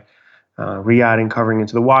high, re-adding, covering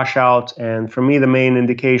into the washout. And for me, the main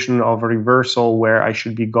indication of a reversal where I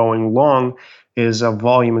should be going long is a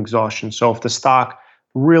volume exhaustion. So if the stock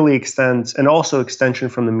really extends, and also extension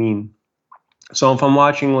from the mean. So if I'm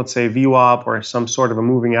watching, let's say, VWAP or some sort of a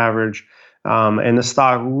moving average, and the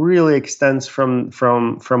stock really extends from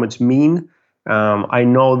its mean, I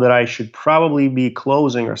know that I should probably be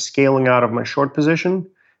closing or scaling out of my short position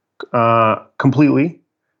completely.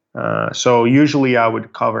 So usually I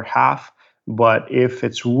would cover half, but if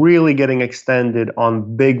it's really getting extended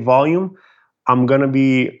on big volume, I'm going to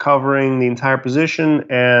be covering the entire position.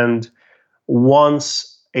 And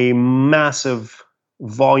once a massive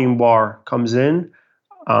volume bar comes in,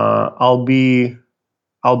 I'll be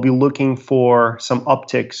looking for some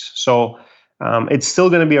upticks. So it's still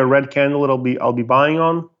going to be a red candle. I'll be buying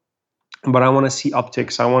on, but I want to see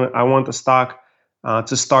upticks. I want the stock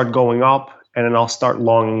to start going up, and then I'll start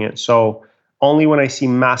longing it. So only when I see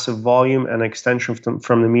massive volume and extension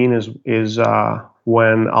from the mean is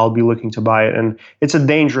when I'll be looking to buy it. And it's a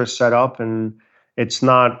dangerous setup, and it's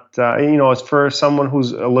not it's for someone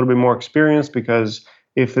who's a little bit more experienced, because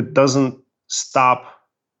if it doesn't stop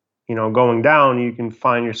going down, you can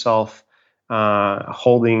find yourself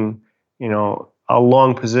holding, a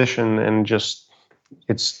long position, and just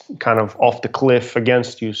it's kind of off the cliff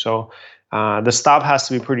against you. So the stop has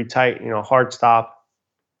to be pretty tight, hard stop.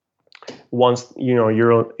 Once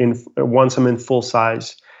once I'm in full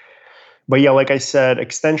size. But yeah, like I said,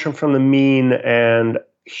 extension from the mean and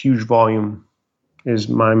huge volume is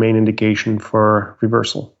my main indication for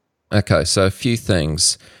reversal. Okay, so a few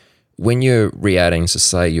things. When you're re-adding, so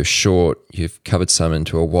say you're short, you've covered some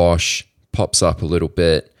into a wash, pops up a little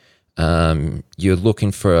bit, you're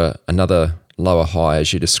looking for another lower high,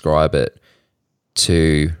 as you describe it,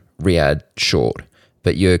 to re-add short,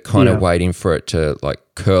 but you're kind of waiting for it to like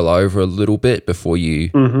curl over a little bit before you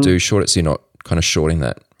do short it, so you're not kind of shorting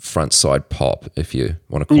that front side pop, if you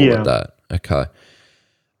want to call it that. Okay.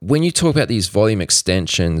 When you talk about these volume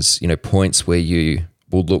extensions, points where you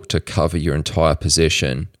will look to cover your entire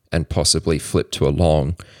position and possibly flip to a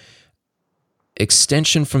long,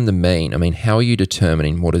 extension from the mean, how are you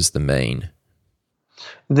determining what is the mean?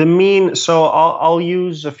 The mean, so I'll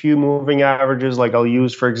use a few moving averages. Like I'll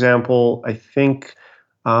use, for example, I think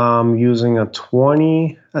I'm using a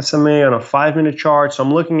 20 SMA on a 5 minute chart. So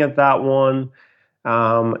I'm looking at that one,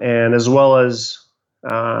 and as well as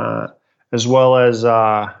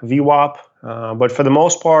VWAP. But for the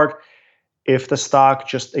most part, if the stock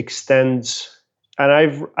just extends, and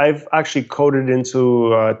I've actually coded into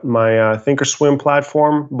my Thinkorswim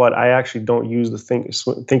platform, but I actually don't use the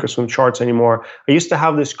Thinkorswim charts anymore. I used to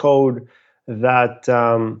have this code that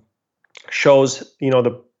shows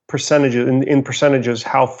the percentages in percentages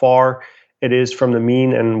how far it is from the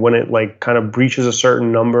mean, and when it like kind of breaches a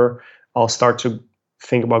certain number, I'll start to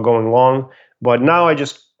think about going long. But now I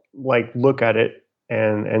just like look at it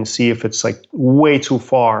and see if it's like way too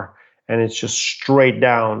far and it's just straight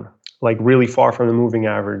down, like really far from the moving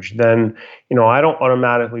average, then I don't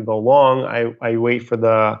automatically go long. I wait for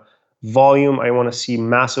the volume. I want to see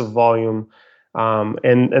massive volume,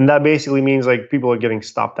 and that basically means like people are getting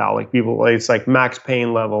stopped out. Like it's like max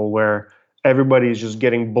pain level where everybody's just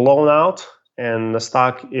getting blown out, and the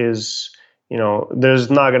stock is there's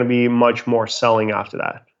not going to be much more selling after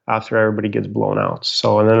that, after everybody gets blown out.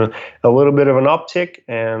 So, and then a little bit of an uptick,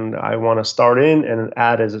 and I want to start in and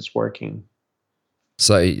add as it's working.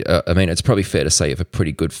 So, it's probably fair to say you have a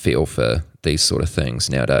pretty good feel for these sort of things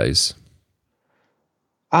nowadays.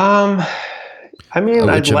 I mean,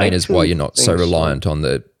 which I mean is why you're not so think reliant on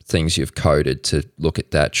the things you've coded to look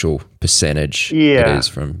at the actual percentage Yeah. it is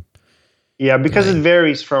from. Yeah, because domain. it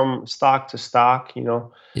varies from stock to stock,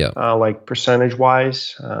 Yeah. like percentage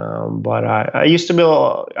wise. But I used to be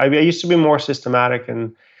I used to be more systematic,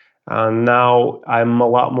 and now I'm a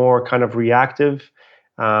lot more kind of reactive.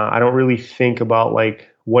 I don't really think about like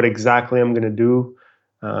what exactly I'm going to do.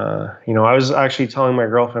 I was actually telling my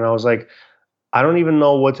girlfriend, I was like, I don't even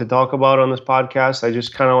know what to talk about on this podcast. I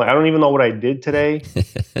just kind of like, I don't even know what I did today.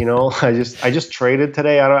 I just traded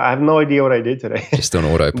today. I have no idea what I did today. Just on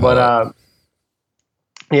autopilot. But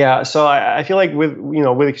yeah, so I feel like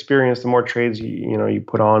with experience, the more trades you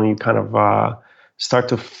put on, you kind of start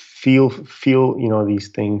to feel these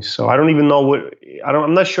things. So I don't even know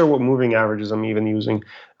I'm not sure what moving averages I'm even using,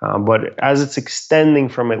 but as it's extending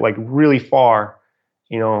from it like really far,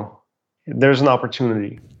 there's an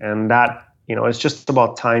opportunity, and that it's just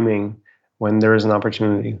about timing when there is an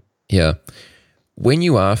opportunity. Yeah. When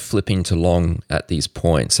you are flipping to long at these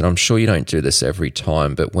points, and I'm sure you don't do this every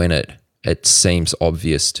time, but when it seems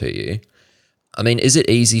obvious to you, I mean, is it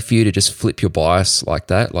easy for you to just flip your bias like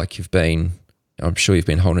that? Like I'm sure you've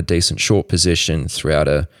been holding a decent short position throughout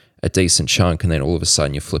a decent chunk, and then all of a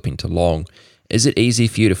sudden you're flipping to long. Is it easy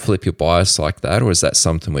for you to flip your bias like that, or is that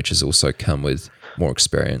something which has also come with more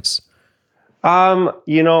experience?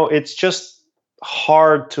 It's just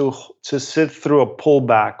hard to sit through a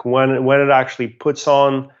pullback when it actually puts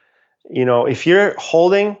on. If you're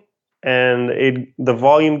holding and the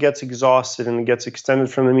volume gets exhausted and it gets extended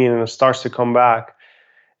from the mean and it starts to come back,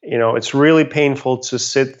 it's really painful to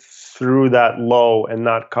sit through that low and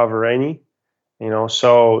not cover any.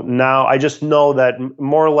 So now I just know that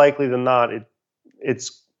more likely than not,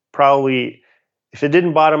 it's probably, if it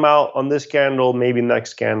didn't bottom out on this candle, maybe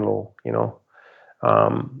next candle.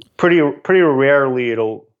 Pretty rarely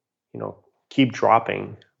it'll keep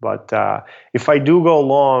dropping. But if I do go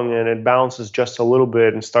long and it bounces just a little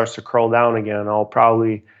bit and starts to curl down again, I'll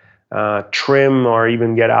probably trim or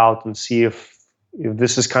even get out and see if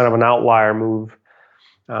this is kind of an outlier move.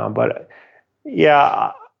 But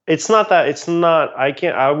yeah, I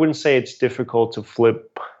wouldn't say it's difficult to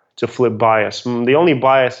flip bias. The only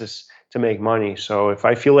bias is to make money. So if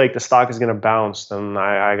I feel like the stock is going to bounce, then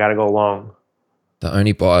I got to go long. The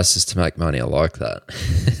only bias is to make money. I like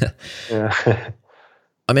that. Yeah.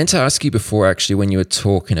 I meant to ask you before, actually, when you were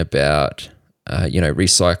talking about,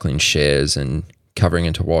 recycling shares and covering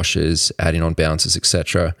into washes, adding on bounces,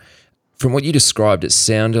 etc. From what you described, it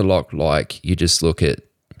sounded a lot like you just look at,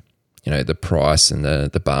 the price and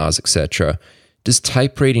the bars, etc. Does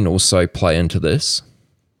tape reading also play into this?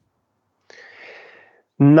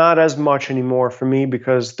 Not as much anymore for me,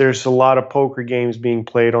 because there's a lot of poker games being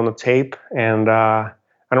played on the tape, and I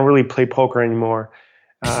don't really play poker anymore.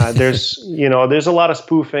 There's a lot of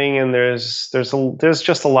spoofing, and there's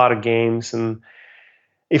just a lot of games. And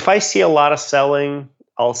if I see a lot of selling,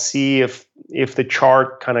 I'll see if the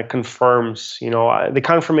chart kind of confirms. The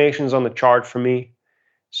confirmation's on the chart for me,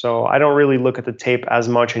 so I don't really look at the tape as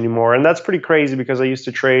much anymore. And that's pretty crazy, because I used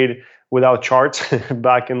to trade without charts.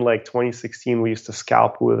 Back in like 2016, we used to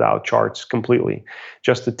scalp without charts completely,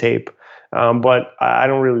 just the tape. But I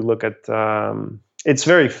don't really look at. It's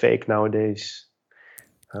very fake nowadays.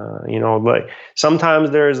 Like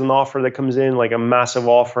sometimes there is an offer that comes in, like a massive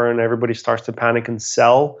offer, and everybody starts to panic and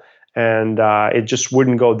sell, and it just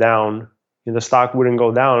wouldn't go down. The stock wouldn't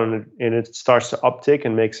go down, and it starts to uptick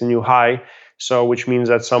and makes a new high. So, which means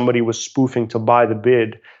that somebody was spoofing to buy the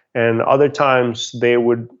bid. And other times they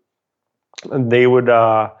would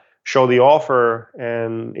show the offer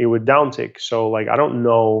and it would downtick. So, like, I don't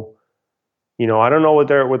know. I don't know what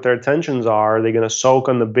their intentions are. Are they going to soak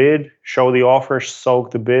on the bid, show the offer,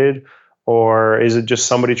 soak the bid, or is it just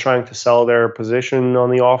somebody trying to sell their position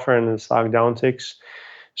on the offer and the stock downticks?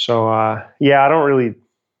 So I don't really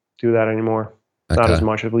do that anymore. Okay. Not as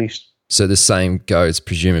much, at least. So the same goes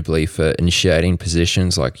presumably for initiating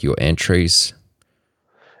positions, like your entries.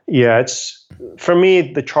 Yeah, for me,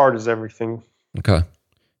 the chart is everything. Okay,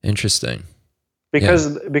 interesting.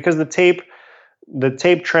 Because the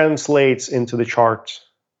tape translates into the charts,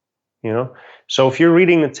 So if you're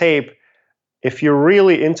reading the tape, if you're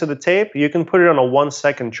really into the tape, you can put it on a 1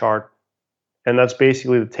 second chart, and that's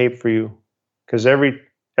basically the tape for you, because every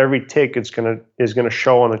tick is gonna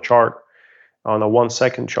show on the chart, on a 1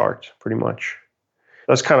 second chart, pretty much.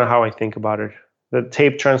 That's kind of how I think about it. The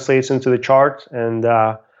tape translates into the chart, and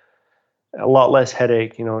a lot less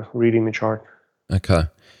headache, reading the chart. Okay.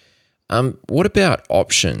 What about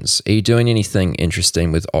options? Are you doing anything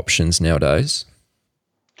interesting with options nowadays?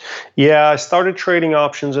 Yeah, I started trading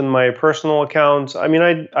options in my personal account. I mean,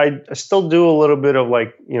 I still do a little bit of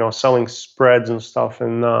like, selling spreads and stuff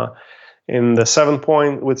in the 7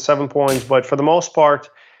 point with 7 points, but for the most part,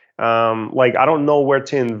 like I don't know where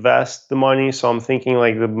to invest the money, so I'm thinking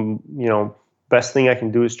like the best thing I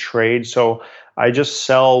can do is trade. So I just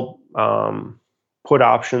sell put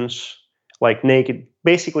options, like naked,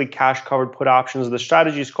 basically cash covered put options. The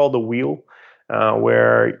strategy is called the wheel,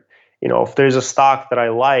 where if there's a stock that I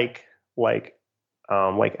like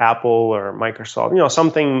Apple or Microsoft,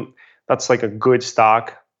 something that's like a good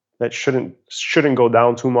stock that shouldn't go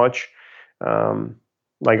down too much.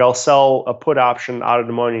 Like I'll sell a put option out of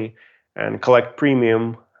the money and collect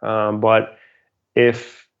premium. But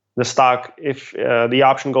if the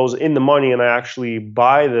option goes in the money and I actually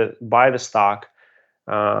buy the stock,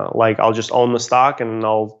 like I'll just own the stock and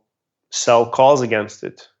I'll sell calls against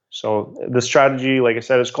it. So the strategy, like I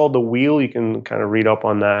said, is called the wheel. You can kind of read up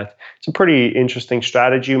on that. It's a pretty interesting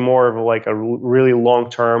strategy, more of like a really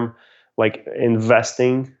long-term, like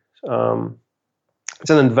investing. It's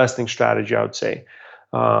an investing strategy, I would say.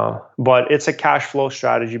 But it's a cash flow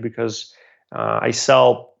strategy because I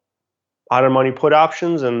sell out of money put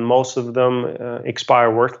options and most of them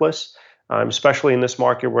expire worthless, especially in this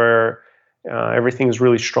market where everything is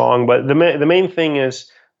really strong. But the main thing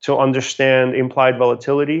is to understand implied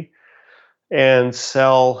volatility and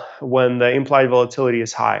sell when the implied volatility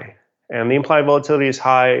is high. And the implied volatility is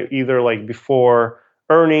high either like before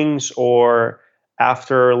earnings or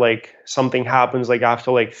after like something happens, like after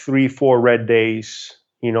like 3-4 red days,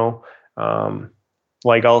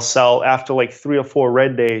 like I'll sell after like 3 or 4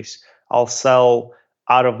 red days, I'll sell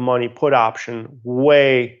out of money put option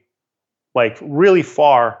way, like really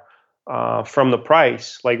far from the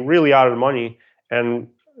price, like really out of the money, and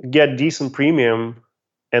get decent premium.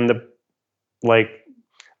 And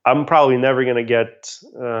I'm probably never going to get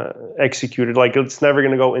executed. Like it's never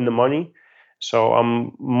going to go in the money. So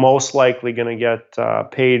I'm most likely going to get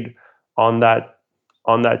paid on that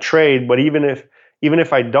trade. But even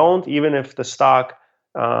if I don't, even if the stock,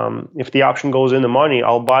 if the option goes in the money,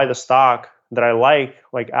 I'll buy the stock that I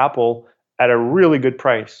like Apple, at a really good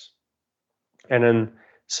price, and then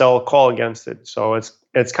sell a call against it. So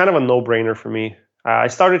it's kind of a no-brainer for me. I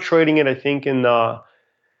started trading it, I think, in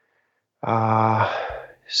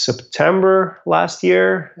September last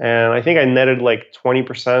year, and I think I netted like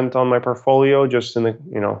 20% on my portfolio just in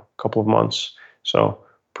a couple of months. So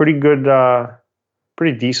pretty good,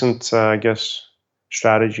 pretty decent, I guess,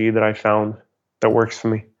 strategy that I found that works for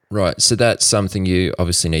me. Right. So that's something you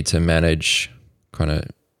obviously need to manage kind of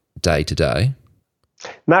day to day.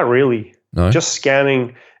 Not really. No. Just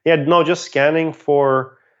scanning. Yeah, no, just scanning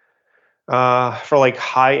for like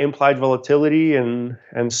high implied volatility and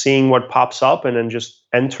seeing what pops up and then just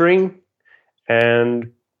entering,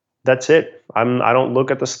 and that's it. I don't look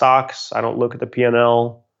at the stocks. I don't look at the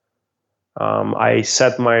P&L. I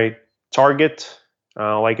set my target.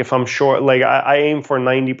 Like if I'm short, like I aim for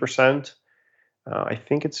 90%. I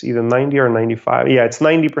think it's either 90 or 95. Yeah, it's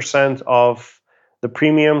 90% of the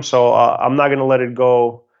premium. So I'm not going to let it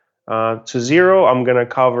go to zero. I'm going to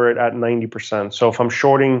cover it at 90%. So if I'm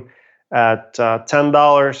shorting at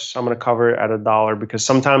 $10, I'm going to cover it at $1, because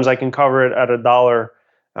sometimes I can cover it at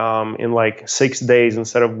 $1 in like 6 days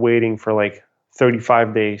instead of waiting for like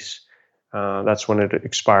 35 days. That's when it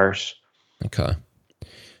expires. Okay.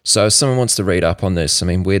 So if someone wants to read up on this, I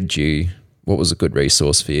mean, what was a good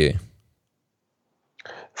resource for you?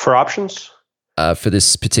 For options? For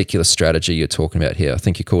this particular strategy you're talking about here, I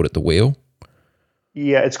think you called it the wheel.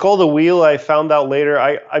 Yeah, it's called the wheel. I found out later.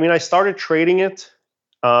 I mean, I started trading it.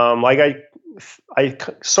 Like I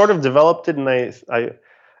sort of developed it, and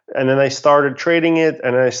then I started trading it,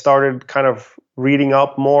 and I started kind of reading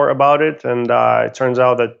up more about it, and it turns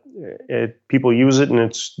out that people use it, and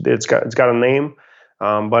it's got a name.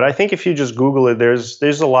 But I think if you just Google it,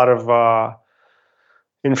 there's a lot of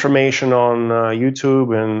information on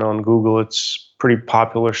YouTube and on Google. It's pretty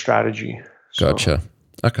popular strategy. So Gotcha.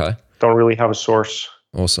 Okay. Don't really have a source.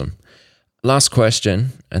 Awesome. Last question,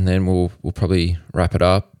 and then we'll probably wrap it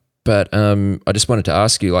up. But I just wanted to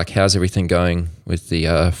ask you, like, how's everything going with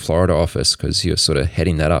the Florida office? Because you're sort of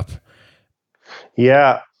heading that up.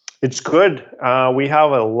 Yeah, it's good. We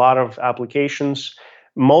have a lot of applications.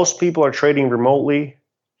 Most people are trading remotely,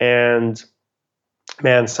 and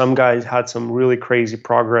man, some guys had some really crazy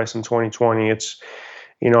progress in 2020. It's,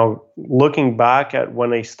 looking back at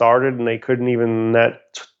when they started and they couldn't even net,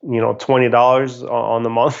 $20 on the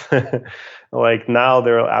month. Like now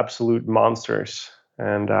they're absolute monsters,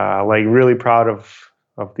 and like really proud of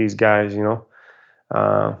these guys,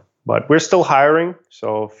 but we're still hiring.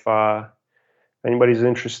 So anybody's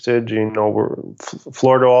interested, we're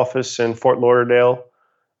Florida office in Fort Lauderdale.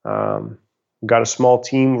 Got a small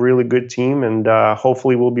team, really good team, and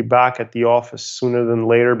hopefully we'll be back at the office sooner than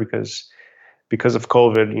later because of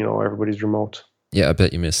COVID, everybody's remote. Yeah, I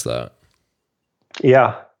bet you missed that.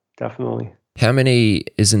 Yeah, definitely. How many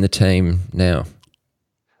is in the team now?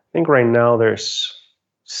 I think right now there's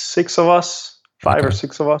 6 of us, 5 or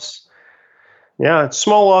 6 of us. Yeah, it's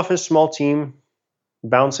small office, small team,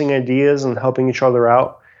 bouncing ideas and helping each other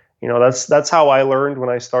out. That's how I learned when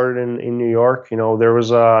I started in New York. There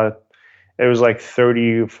was like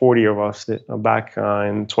 30, 40 of us back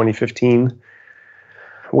in 2015.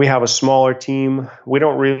 We have a smaller team. We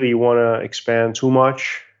don't really want to expand too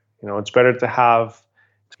much. It's better to have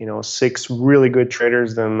 6 really good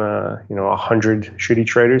traders than 100 shitty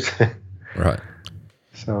traders. Right.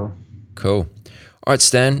 So cool. All right,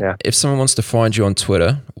 Stan, if someone wants to find you on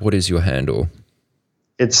Twitter, what is your handle?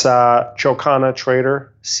 It's Ciocana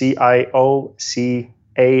Trader, Ciocana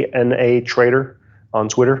Trader on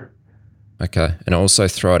Twitter. Okay. And I'll also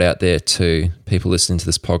throw it out there to people listening to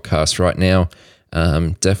this podcast right now.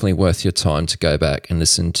 Definitely worth your time to go back and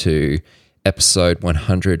listen to episode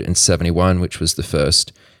 171, which was the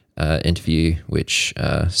first interview which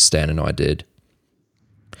Stan and I did.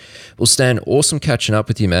 Well, Stan, awesome catching up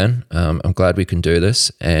with you, man. I'm glad we can do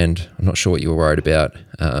this, and I'm not sure what you were worried about,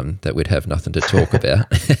 that we'd have nothing to talk about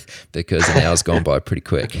because an hour's gone by pretty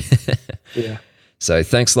quick. Yeah. So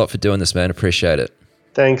thanks a lot for doing this, man. Appreciate it.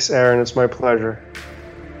 Thanks, Aaron. It's my pleasure.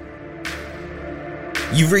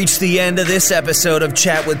 You've reached the end of this episode of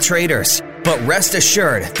Chat with Traders, but rest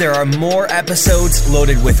assured there are more episodes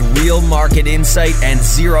loaded with real market insight and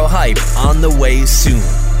zero hype on the way soon.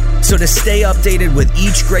 So to stay updated with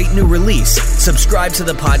each great new release, subscribe to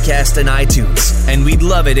the podcast in iTunes, and we'd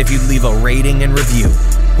love it if you'd leave a rating and review.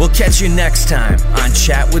 We'll catch you next time on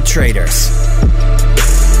Chat with Traders.